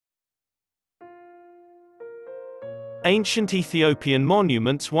Ancient Ethiopian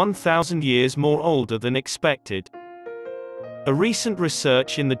monuments 1,000 years more older than expected. A recent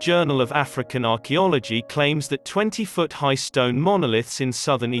research in the Journal of African Archaeology claims that 20-foot-high stone monoliths in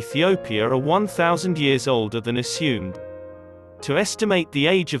southern Ethiopia are 1,000 years older than assumed. To estimate the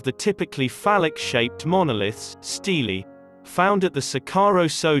age of the typically phallic-shaped monoliths, stele, found at the Sakaro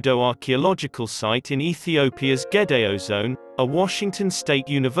Sodo archaeological site in Ethiopia's Gedeo zone, a Washington State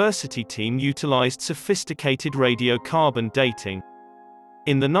University team utilized sophisticated radiocarbon dating.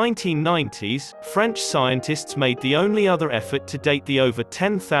 In the 1990s, French scientists made the only other effort to date the over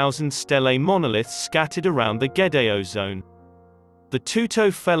 10,000 stele monoliths scattered around the Gedeo zone. The Tuto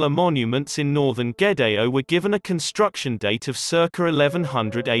Fela monuments in northern Gedeo were given a construction date of circa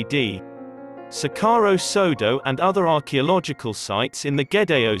 1100 AD. Sakaro Sodo and other archaeological sites in the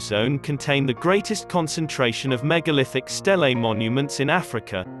Gedeo zone contain the greatest concentration of megalithic stele monuments in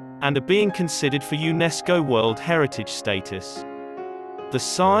Africa, and are being considered for UNESCO World Heritage status. The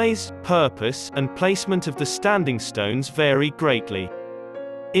size, purpose, and placement of the standing stones vary greatly.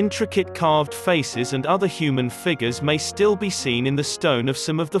 Intricate carved faces and other human figures may still be seen in the stone of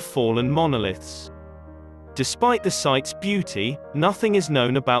some of the fallen monoliths. Despite the site's beauty, nothing is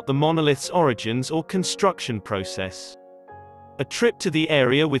known about the monolith's origins or construction process. A trip to the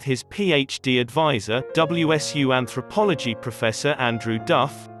area with his PhD advisor, WSU anthropology professor Andrew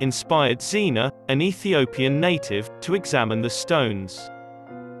Duff, inspired Zena, an Ethiopian native, to examine the stones.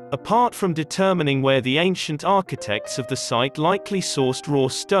 Apart from determining where the ancient architects of the site likely sourced raw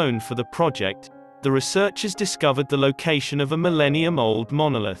stone for the project, the researchers discovered the location of a millennium-old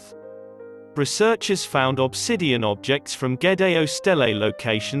monolith. Researchers found obsidian objects from Gedeo stele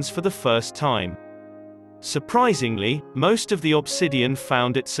locations for the first time. Surprisingly, most of the obsidian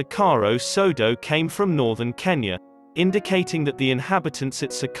found at Sakaro Sodo came from northern Kenya, indicating that the inhabitants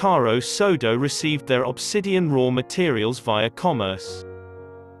at Sakaro Sodo received their obsidian raw materials via commerce.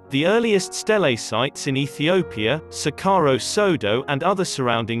 The earliest stele sites in Ethiopia, Sakaro Sodo and other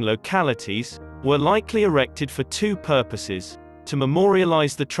surrounding localities, were likely erected for two purposes: to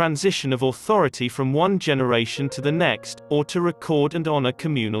memorialize the transition of authority from one generation to the next, or to record and honor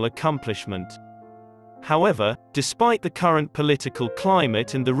communal accomplishment. However, despite the current political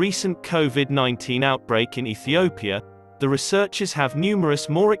climate and the recent COVID-19 outbreak in Ethiopia, the researchers have numerous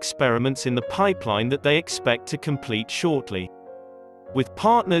more experiments in the pipeline that they expect to complete shortly. With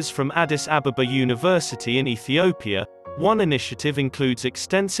partners from Addis Ababa University in Ethiopia, one initiative includes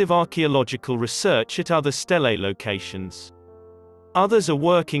extensive archaeological research at other stele locations. Others are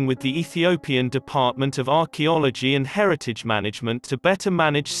working with the Ethiopian Department of Archaeology and Heritage Management to better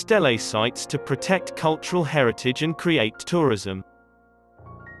manage stele sites to protect cultural heritage and create tourism.